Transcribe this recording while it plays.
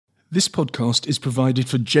This podcast is provided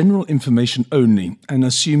for general information only and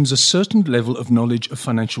assumes a certain level of knowledge of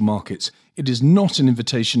financial markets. It is not an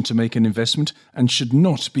invitation to make an investment and should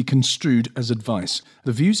not be construed as advice.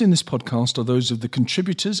 The views in this podcast are those of the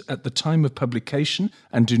contributors at the time of publication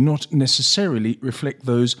and do not necessarily reflect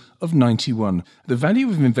those of 91. The value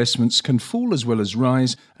of investments can fall as well as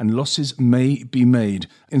rise, and losses may be made.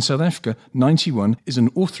 In South Africa, 91 is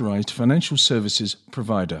an authorised financial services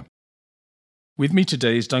provider. With me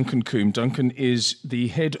today is Duncan Coombe. Duncan is the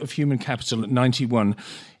head of human capital at 91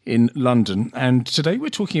 in London. And today we're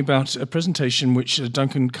talking about a presentation which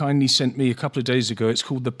Duncan kindly sent me a couple of days ago. It's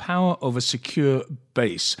called The Power of a Secure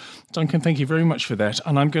Base. Duncan, thank you very much for that.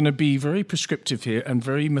 And I'm going to be very prescriptive here and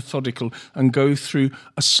very methodical and go through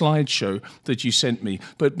a slideshow that you sent me.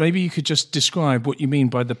 But maybe you could just describe what you mean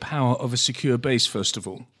by the power of a secure base, first of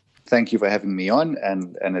all. Thank you for having me on,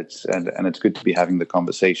 and it's good to be having the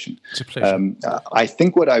conversation. It's a pleasure. I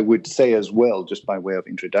think what I would say as well, just by way of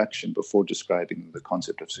introduction, before describing the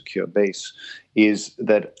concept of secure base, is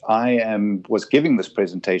that I was giving this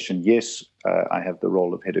presentation. Yes, I have the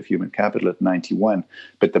role of head of human capital at 91,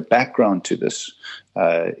 but the background to this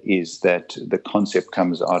is that the concept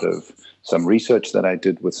comes out of some research that I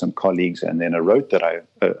did with some colleagues, and then a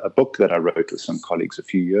book that I wrote with some colleagues a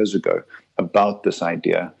few years ago about this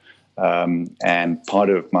idea. And part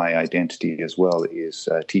of my identity as well is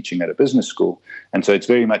teaching at a business school. And so it's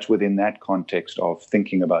very much within that context of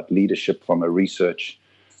thinking about leadership from a research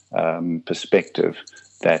perspective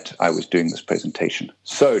that I was doing this presentation.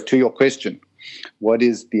 So to your question, what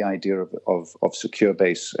is the idea of secure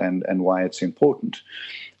base and why it's important?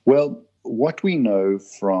 Well, what we know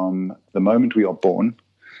from the moment we are born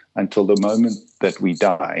until the moment that we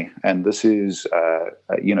die, and this is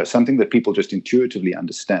something that people just intuitively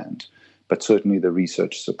understand, but certainly the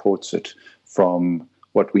research supports it, from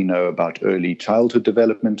what we know about early childhood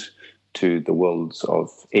development to the worlds of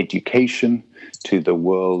education, to the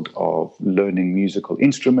world of learning musical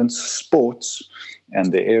instruments, sports,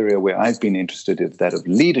 and the area where I've been interested in that of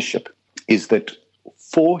leadership, is that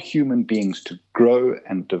for human beings to grow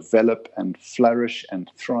and develop and flourish and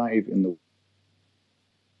thrive in the world,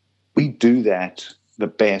 we do that the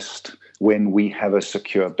best when we have a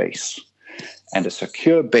secure base. And a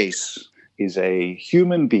secure base is a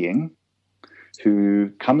human being who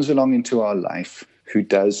comes along into our life, who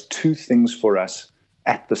does two things for us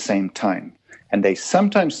at the same time. And they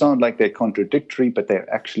sometimes sound like they're contradictory, but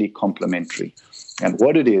they're actually complementary. And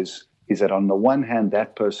what it is that on the one hand,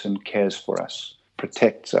 that person cares for us,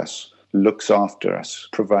 protects us, looks after us,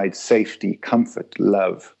 provides safety, comfort,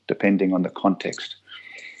 love, depending on the context.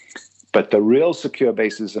 But the real secure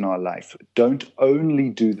bases in our life don't only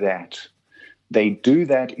do that. They do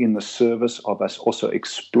that in the service of us also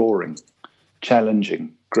exploring,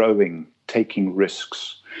 challenging, growing, taking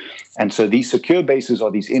risks. And so these secure bases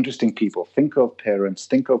are these interesting people. Think of parents,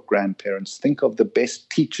 think of grandparents, think of the best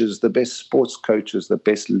teachers, the best sports coaches, the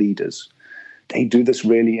best leaders. They do this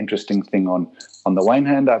really interesting thing on the one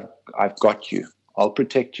hand, I've got you. I'll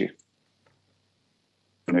protect you.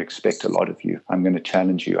 I'm going to expect a lot of you. I'm going to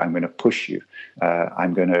challenge you. I'm going to push you.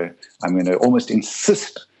 I'm going to almost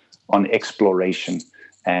insist on exploration.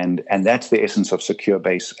 And that's the essence of secure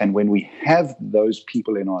base. And when we have those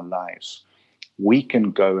people in our lives, we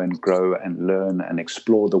can go and grow and learn and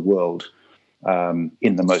explore the world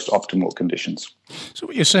in the most optimal conditions. So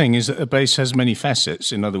what you're saying is that a base has many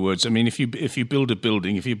facets. In other words, I mean, if you build a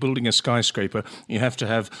building, if you're building a skyscraper, you have to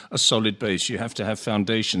have a solid base. You have to have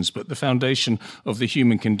foundations. But the foundation of the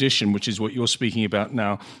human condition, which is what you're speaking about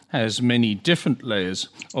now, has many different layers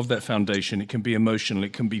of that foundation. It can be emotional.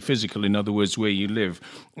 It can be physical. In other words, where you live.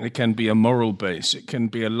 It can be a moral base. It can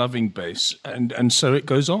be a loving base. And so it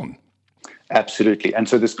goes on. Absolutely. And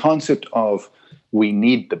so this concept of we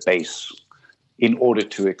need the base in order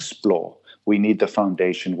to explore. We need the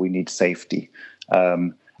foundation. We need safety.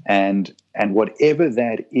 And whatever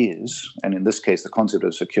that is, and in this case, the concept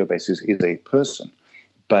of secure base is a person,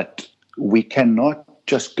 but we cannot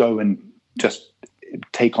just go and just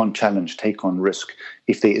take on challenge, take on risk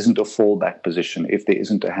if there isn't a fallback position, if there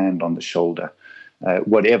isn't a hand on the shoulder,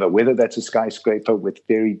 whether that's a skyscraper with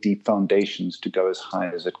very deep foundations to go as high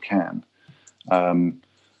as it can.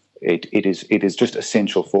 It is just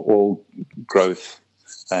essential for all growth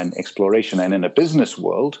and exploration. And in a business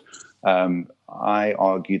world, I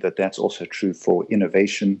argue that that's also true for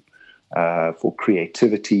innovation, for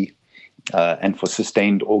creativity, and for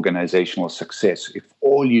sustained organizational success. If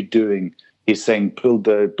all you're doing is saying, build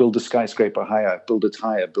the skyscraper higher, build it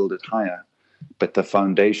higher, but the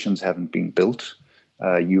foundations haven't been built,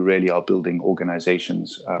 you really are building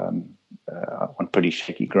organizations on pretty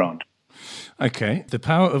shaky ground. Okay. The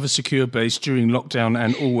power of a secure base during lockdown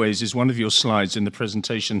and always is one of your slides in the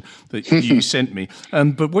presentation that you sent me.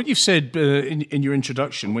 But what you've said in your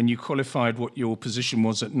introduction, when you qualified what your position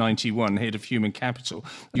was at 91, head of human capital,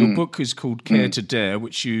 your book is called Care to Dare,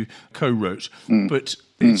 which you co-wrote. But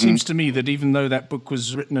it seems to me that even though that book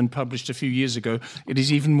was written and published a few years ago, it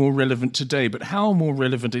is even more relevant today. But how more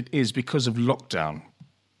relevant it is because of lockdown?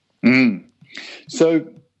 So,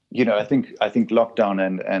 I think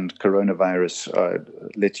lockdown and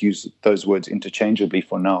coronavirus, let's use those words interchangeably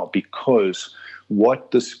for now, because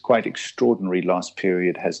what this quite extraordinary last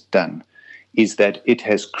period has done is that it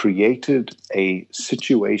has created a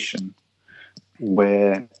situation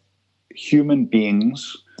where human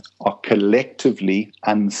beings are collectively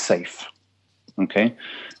unsafe. Okay?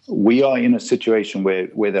 We are in a situation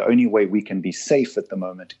where the only way we can be safe at the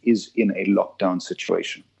moment is in a lockdown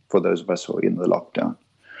situation for those of us who are in the lockdown.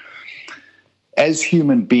 As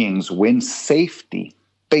human beings, when safety,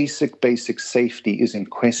 basic safety is in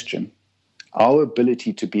question, our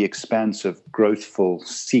ability to be expansive, growthful,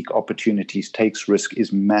 seek opportunities, takes risk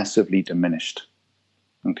is massively diminished.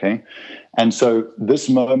 Okay? And so this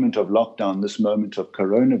moment of lockdown, this moment of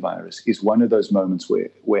coronavirus is one of those moments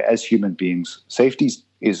where as human beings, safety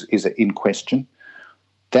is in question.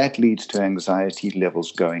 That leads to anxiety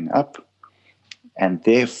levels going up. And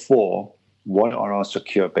therefore, what are our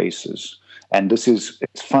secure bases? And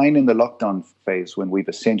it's fine in the lockdown phase when we've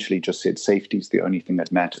essentially just said safety is the only thing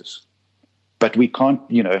that matters. But we can't,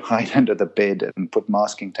 hide under the bed and put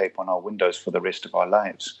masking tape on our windows for the rest of our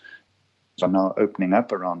lives. So now opening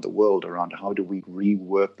up around the world, around how do we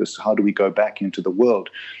rework this? How do we go back into the world?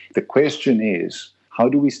 The question is, how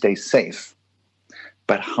do we stay safe?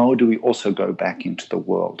 But how do we also go back into the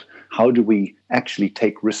world? How do we actually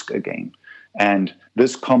take risk again? And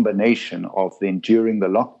this combination of then during the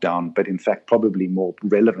lockdown, but in fact probably more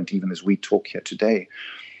relevant even as we talk here today,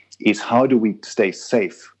 is how do we stay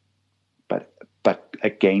safe, but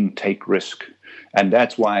again take risk? And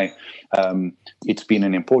that's why it's been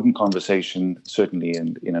an important conversation, certainly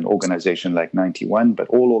in an organization like 91, but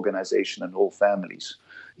all organization and all families,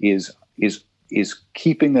 is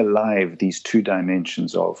keeping alive these two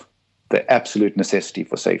dimensions of the absolute necessity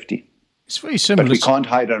for safety. It's very similar. But we can't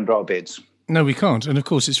hide under our beds. No, we can't. And of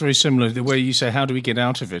course, it's very similar. The way you say, how do we get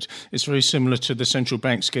out of it? It's very similar to the central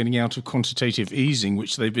banks getting out of quantitative easing,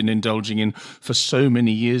 which they've been indulging in for so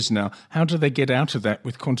many years now. How do they get out of that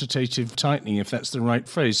with quantitative tightening, if that's the right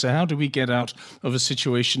phrase? So how do we get out of a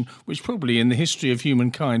situation which probably in the history of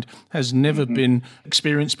humankind has never been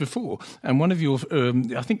experienced before? And one of your,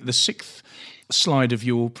 I think the sixth slide of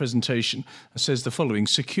your presentation says the following: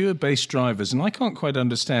 secure base drivers, and I can't quite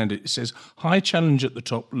understand it. It says high challenge at the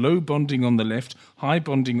top, low bonding on the left, high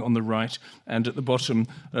bonding on the right, and at the bottom,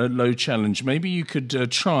 low challenge. Maybe you could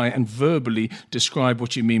try and verbally describe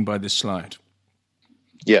what you mean by this slide.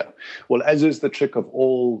 Yeah. Well, as is the trick of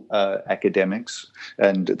all academics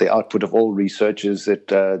and the output of all research, is that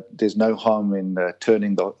there's no harm in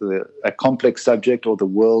turning a complex subject or the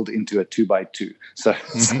world into a 2x2. So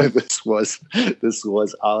this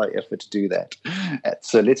was our effort to do that.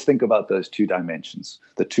 So let's think about those two dimensions,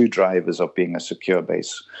 the two drivers of being a secure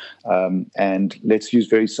base. And let's use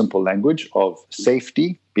very simple language of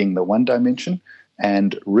safety being the one dimension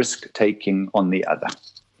and risk-taking on the other.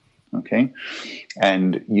 Okay,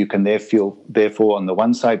 and you can therefore on the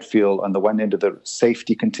one side feel on the one end of the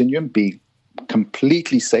safety continuum, be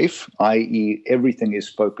completely safe, i.e. everything is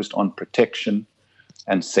focused on protection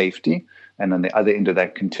and safety, and on the other end of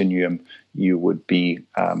that continuum you would be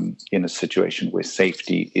in a situation where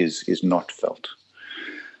safety is not felt.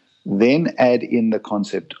 Then add in the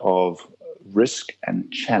concept of risk and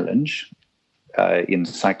challenge. In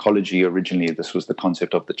psychology originally this was the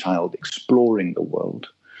concept of the child exploring the world.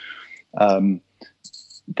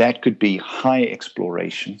 That could be high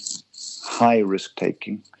exploration, high risk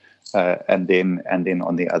taking, and then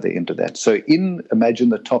on the other end of that. So imagine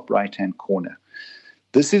the top right hand corner.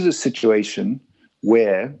 This is a situation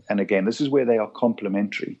where, and again, this is where they are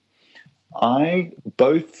complementary. I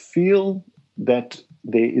both feel that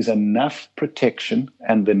there is enough protection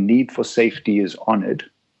and the need for safety is honored,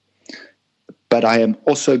 but I am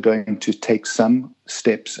also going to take some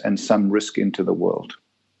steps and some risk into the world.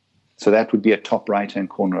 So that would be a top right-hand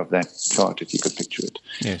corner of that chart, if you could picture it.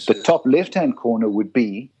 Yes. The top left-hand corner would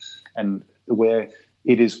be, and where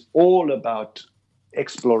it is all about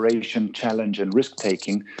exploration, challenge, and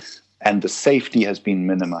risk-taking, and the safety has been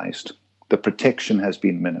minimized. The protection has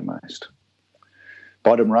been minimized.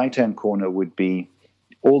 Bottom right-hand corner would be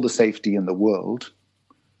all the safety in the world,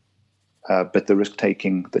 but the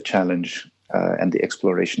risk-taking, the challenge, and the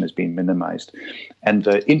exploration has been minimized. And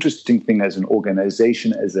the interesting thing as an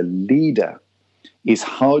organization, as a leader, is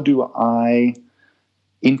how do I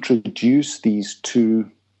introduce these two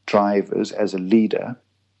drivers as a leader,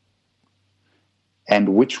 and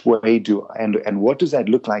which way and what does that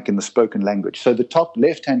look like in the spoken language? So the top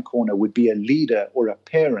left-hand corner would be a leader or a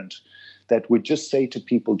parent that would just say to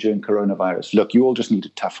people during coronavirus, look, you all just need to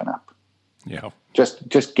toughen up. Yeah.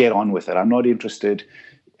 Just get on with it. I'm not interested.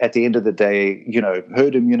 At the end of the day,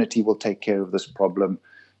 herd immunity will take care of this problem.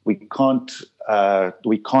 We can't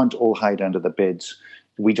all hide under the beds.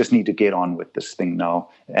 We just need to get on with this thing now,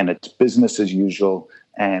 and it's business as usual.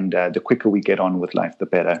 And the quicker we get on with life, the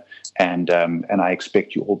better. And I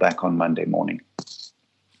expect you all back on Monday morning.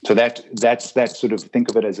 So that's that sort of, think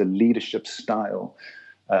of it as a leadership style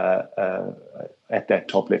at that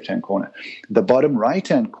top left-hand corner. The bottom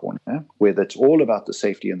right-hand corner, where that's all about the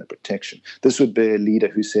safety and the protection, this would be a leader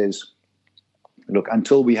who says, look,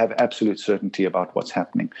 until we have absolute certainty about what's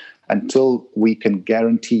happening, until we can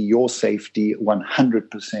guarantee your safety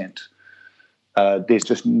 100%, there's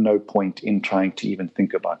just no point in trying to even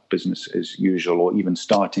think about business as usual or even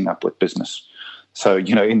starting up with business. So,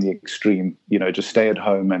 in the extreme, just stay at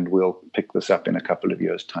home and we'll pick this up in a couple of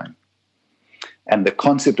years' time. And the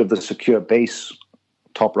concept of the secure base,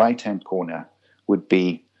 top right-hand corner, would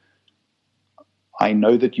be, I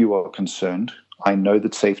know that you are concerned. I know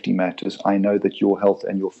that safety matters. I know that your health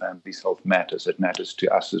and your family's health matters. It matters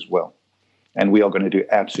to us as well. And we are going to do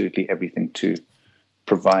absolutely everything to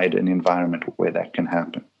provide an environment where that can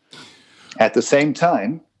happen. At the same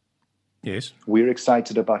time, yes, we're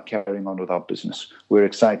excited about carrying on with our business. We're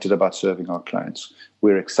excited about serving our clients.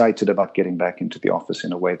 We're excited about getting back into the office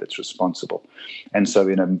in a way that's responsible. And so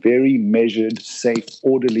in a very measured, safe,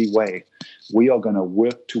 orderly way, we are going to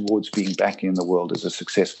work towards being back in the world as a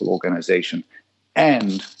successful organization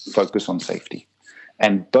and focus on safety.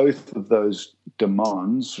 And both of those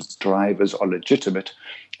demands, drivers, are legitimate.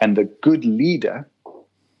 And the good leader,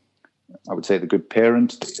 I would say the good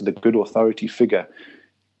parent, the good authority figure,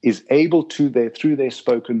 is able to, through their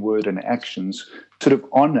spoken word and actions, sort of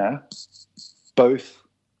honor both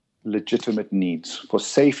legitimate needs for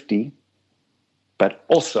safety, but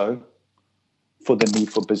also for the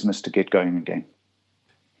need for business to get going again.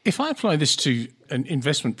 If I apply this to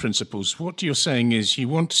investment principles, what you're saying is you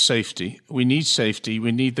want safety, we need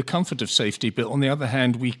the comfort of safety, but on the other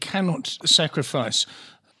hand, we cannot sacrifice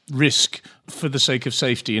risk for the sake of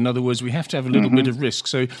safety. In other words, we have to have a little bit of risk.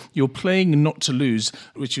 So you're playing not to lose,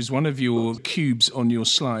 which is one of your cubes on your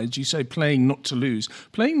slides. You say playing not to lose.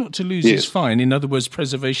 Playing not to lose is fine. In other words,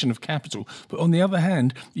 preservation of capital. But on the other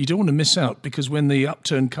hand, you don't want to miss out, because when the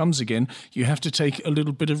upturn comes again, you have to take a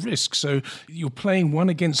little bit of risk. So you're playing one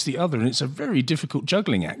against the other, and it's a very difficult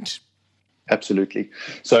juggling act. Absolutely.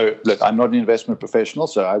 So look, I'm not an investment professional,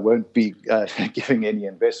 so I won't be giving any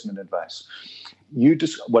investment advice.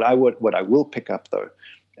 What I will pick up though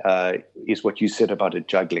is what you said about a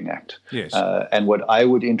juggling act. Yes. And what I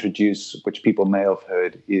would introduce, which people may have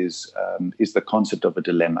heard, is the concept of a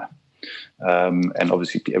dilemma. And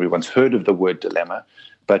obviously everyone's heard of the word dilemma,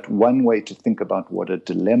 but one way to think about what a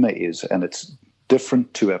dilemma is, and it's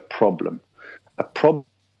different to a problem. A problem,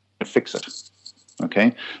 fix it.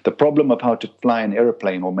 Okay. The problem of how to fly an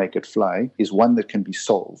airplane or make it fly is one that can be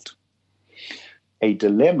solved. A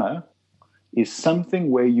dilemma is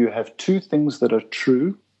something where you have two things that are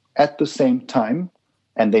true at the same time,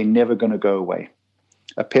 and they're never going to go away.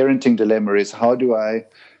 A parenting dilemma is, how do I,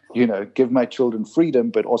 give my children freedom,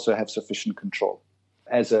 but also have sufficient control?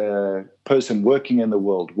 As a person working in the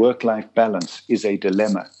world, work-life balance is a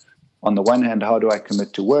dilemma. On the one hand, how do I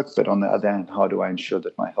commit to work? But on the other hand, how do I ensure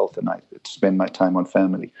that my health and I spend my time on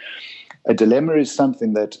family? A dilemma is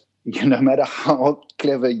something that, no matter how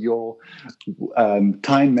clever your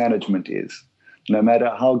time management is, no matter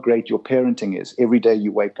how great your parenting is, every day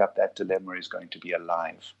you wake up, that dilemma is going to be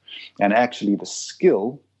alive. And actually the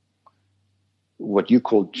skill, what you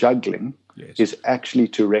call juggling, is actually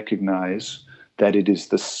to recognize that it is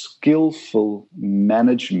the skillful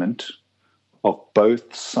management of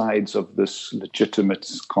both sides of this legitimate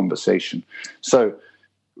conversation. So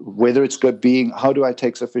whether it's being, how do I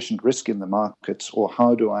take sufficient risk in the markets, or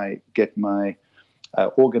how do I get my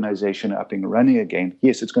organization up and running again?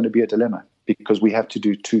 Yes, it's going to be a dilemma, because we have to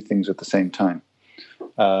do two things at the same time.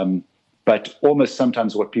 But almost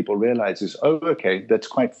sometimes what people realize is, okay, that's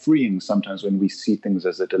quite freeing sometimes when we see things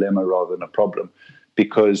as a dilemma rather than a problem,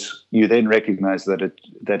 because you then recognize that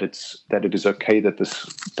it is okay that this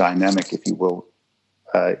dynamic, if you will,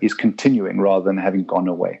 is continuing rather than having gone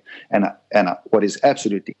away. And what is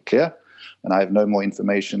absolutely clear, and I have no more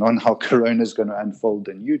information on how Corona is going to unfold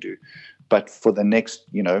than you do, But for the next,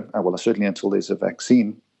 well, certainly until there's a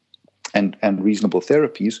vaccine and reasonable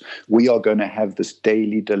therapies, we are going to have this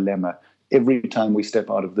daily dilemma every time we step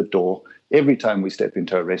out of the door, every time we step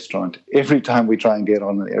into a restaurant, every time we try and get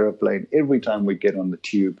on an airplane, every time we get on the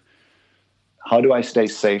tube. How do I stay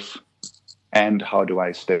safe, and how do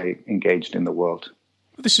I stay engaged in the world?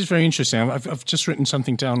 This is very interesting. I've just written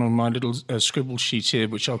something down on my little scribble sheet here,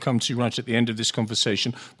 which I'll come to right at the end of this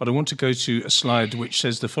conversation. But I want to go to a slide which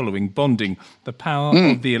says the following: bonding, the power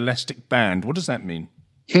of the elastic band. What does that mean?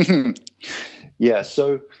 Yeah,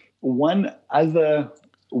 so one other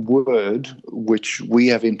word which we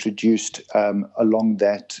have introduced along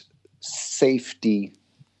that safety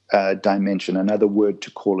dimension, another word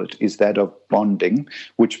to call it, is that of bonding,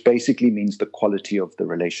 which basically means the quality of the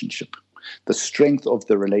relationship, the strength of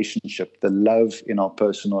the relationship, the love in our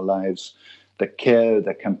personal lives, the care,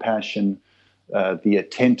 the compassion, the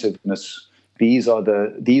attentiveness. These are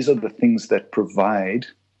the things that provide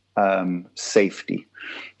safety.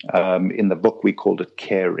 In the book, we called it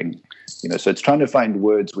caring. So it's trying to find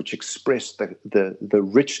words which express the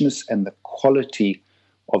richness and the quality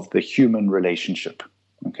of the human relationship.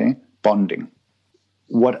 Okay, bonding.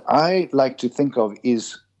 What I like to think of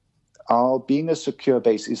is our being a secure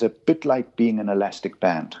base is a bit like being an elastic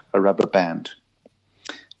band, a rubber band.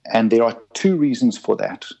 And there are two reasons for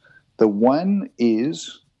that. The one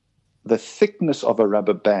is the thickness of a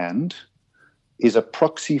rubber band is a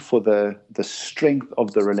proxy for the strength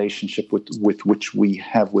of the relationship with which we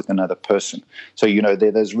have with another person. So,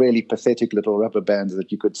 there's really pathetic little rubber bands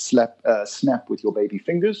that you could snap with your baby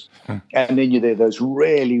fingers. And then there are those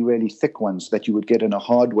really, really thick ones that you would get in a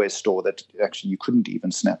hardware store that actually you couldn't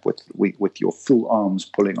even snap with your full arms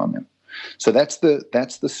pulling on them. So that's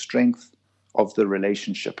the strength of the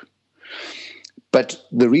relationship. But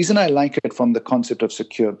the reason I like it from the concept of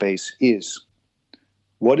secure base is,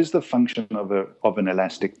 what is the function of an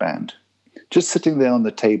elastic band? Just sitting there on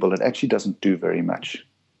the table, it actually doesn't do very much.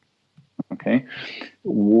 Okay?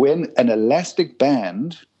 When an elastic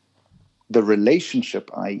band, the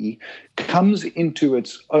relationship, i.e., comes into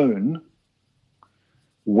its own,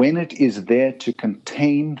 when it is there to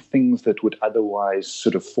contain things that would otherwise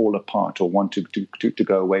sort of fall apart or want to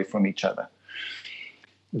go away from each other.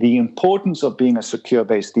 The importance of being a secure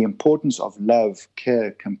base, the importance of love,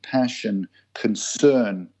 care, compassion,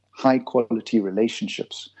 concern, high-quality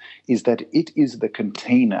relationships, is that it is the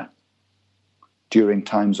container during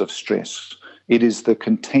times of stress. It is the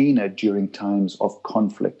container during times of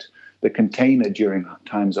conflict, the container during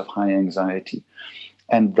times of high anxiety.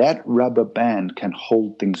 And that rubber band can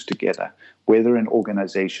hold things together, whether an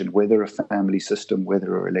organization, whether a family system,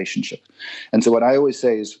 whether a relationship. And so what I always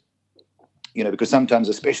say is, because sometimes,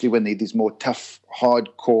 especially when these more tough,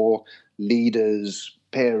 hardcore leaders,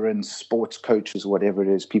 parents, sports coaches, whatever it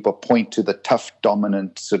is, people point to the tough,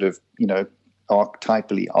 dominant sort of,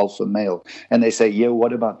 archetypally alpha male. And they say, yeah,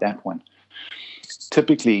 what about that one?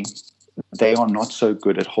 Typically, they are not so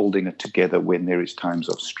good at holding it together when there is times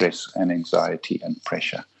of stress and anxiety and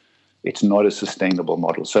pressure. It's not a sustainable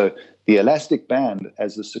model. So the elastic band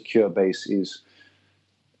as a secure base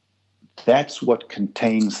that's what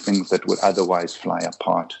contains things that would otherwise fly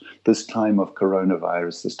apart. This time of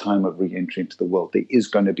coronavirus, this time of re-entry into the world, there is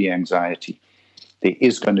going to be anxiety. There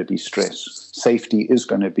is going to be stress. Safety is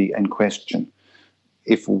going to be in question.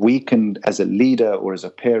 If we can, as a leader or as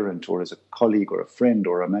a parent or as a colleague or a friend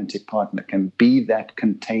or a romantic partner, can be that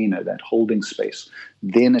container, that holding space,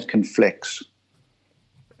 then it can flex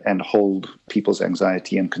and hold people's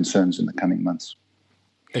anxiety and concerns in the coming months.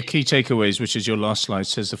 A key takeaways, which is your last slide,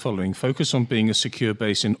 says the following: focus on being a secure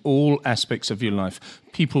base in all aspects of your life.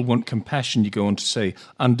 People want compassion, you go on to say,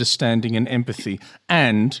 understanding and empathy,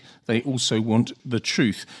 and they also want the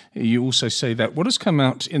truth. You also say that. What has come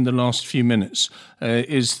out in the last few minutes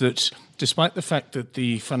is that despite the fact that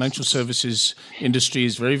the financial services industry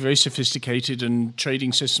is very, very sophisticated and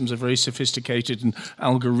trading systems are very sophisticated and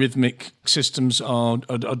algorithmic systems are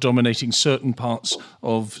dominating certain parts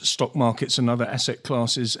of stock markets and other asset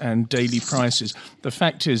classes and daily prices, the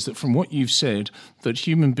fact is that from what you've said, that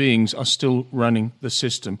human beings are still running the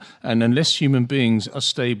system. And unless human beings are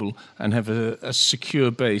stable and have a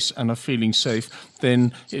secure base and are feeling safe,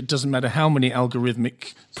 then it doesn't matter how many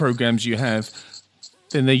algorithmic programs you have,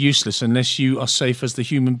 then they're useless unless you are safe as the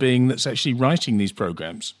human being that's actually writing these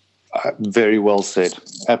programs. Very well said.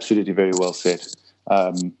 Absolutely very well said.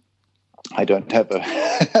 I don't have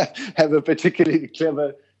a particularly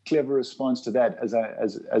clever response to that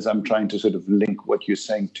as I'm trying to sort of link what you're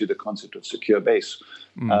saying to the concept of secure base.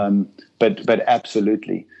 But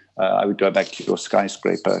absolutely, I would go back to your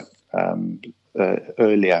skyscraper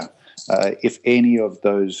earlier. If any of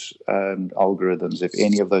those algorithms, if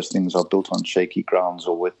any of those things are built on shaky grounds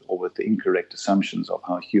or with the incorrect assumptions of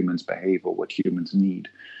how humans behave or what humans need,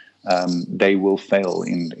 they will fail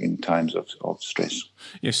in times of stress.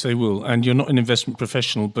 Yes, they will. And you're not an investment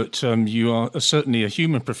professional, but you are certainly a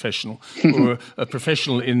human professional or a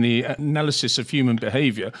professional in the analysis of human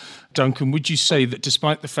behaviour. Duncan, would you say that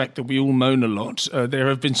despite the fact that we all moan a lot, there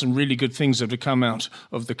have been some really good things that have come out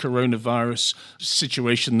of the coronavirus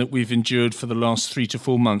situation that we've endured for the last 3 to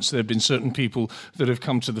 4 months? There have been certain people that have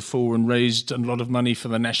come to the fore and raised a lot of money for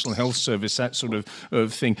the National Health Service, that sort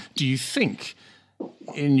of thing. Do you think,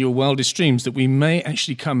 in your wildest dreams, that we may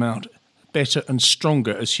actually come out better and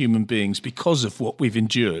stronger as human beings because of what we've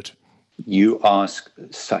endured? You ask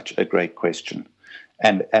such a great question.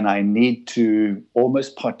 And I need to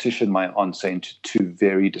almost partition my answer into 2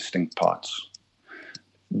 very distinct parts.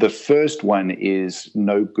 The first one is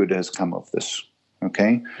no good has come of this,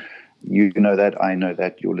 okay? You know that, I know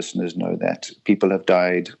that, your listeners know that. People have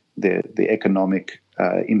died. The economic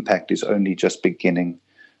impact is only just beginning.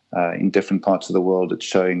 In different parts of the world, it's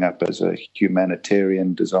showing up as a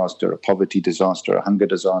humanitarian disaster, a poverty disaster, a hunger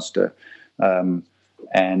disaster, and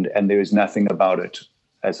there is nothing about it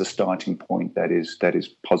as a starting point that is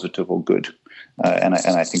positive or good. And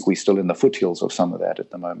I think we're still in the foothills of some of that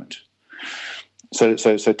at the moment. So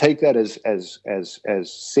take that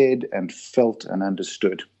as said and felt and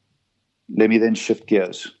understood. Let me then shift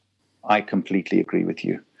gears. I completely agree with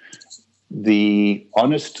you. The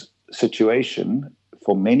honest situation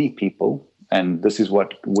for many people, and this is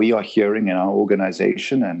what we are hearing in our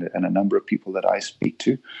organization and a number of people that I speak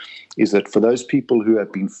to, is that for those people who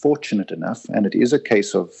have been fortunate enough, and it is a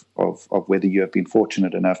case of whether you have been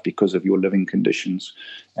fortunate enough because of your living conditions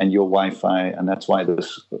and your Wi-Fi, and that's why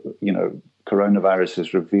this, coronavirus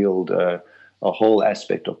has revealed a whole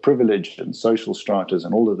aspect of privilege and social stratas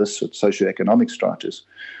and all of this socioeconomic stratas.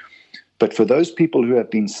 But for those people who have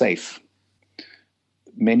been safe,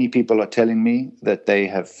 many people are telling me that they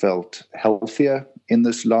have felt healthier in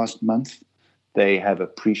this last month. They have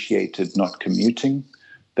appreciated not commuting.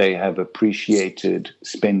 They have appreciated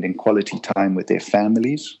spending quality time with their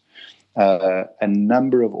families. A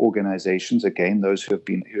number of organizations, again, those who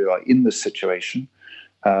are in this situation,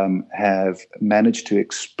 have managed to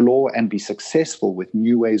explore and be successful with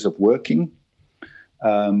new ways of working.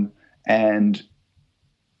 And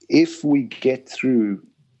if we get through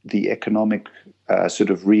the economic sort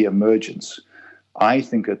of re-emergence, I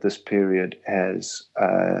think that this period has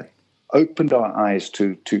opened our eyes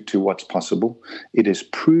to what's possible. It has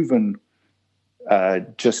proven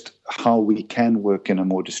just how we can work in a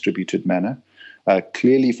more distributed manner.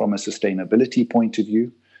 Clearly, from a sustainability point of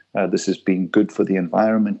view, this has been good for the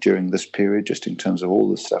environment during this period, just in terms of all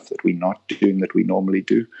the stuff that we're not doing that we normally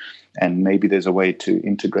do. And maybe there's a way to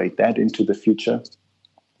integrate that into the future.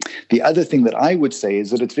 The other thing that I would say is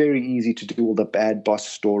that it's very easy to do all the bad boss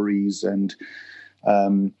stories and,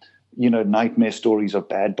 nightmare stories of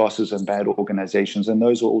bad bosses and bad organizations, and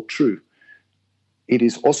those are all true. It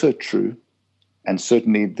is also true, and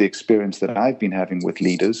certainly the experience that I've been having with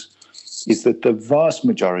leaders, is that the vast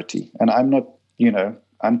majority, and I'm not,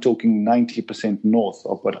 I'm talking 90% north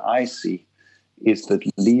of what I see, is that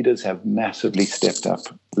leaders have massively stepped up.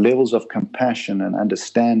 Levels of compassion and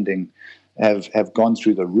understanding have gone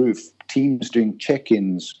through the roof. Teams doing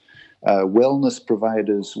check-ins, wellness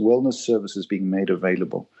providers, wellness services being made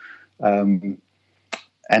available. And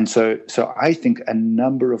so I think a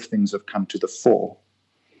number of things have come to the fore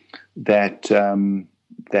that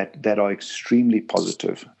are extremely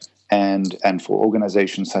positive. And for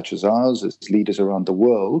organizations such as ours, as leaders around the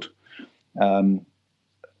world,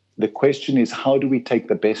 the question is, how do we take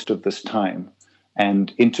the best of this time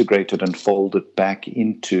and integrate it and fold it back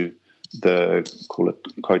into the, call it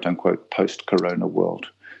quote unquote, post-corona world?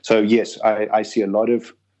 So yes, I see a lot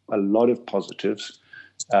of positives,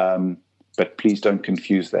 but please don't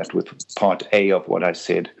confuse that with part A of what I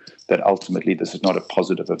said, that ultimately this is not a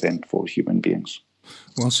positive event for human beings.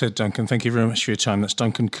 Well said, Duncan. Thank you very much for your time. That's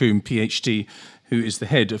Duncan Coombe, PhD, who is the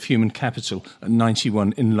head of Human Capital at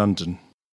 91 in London.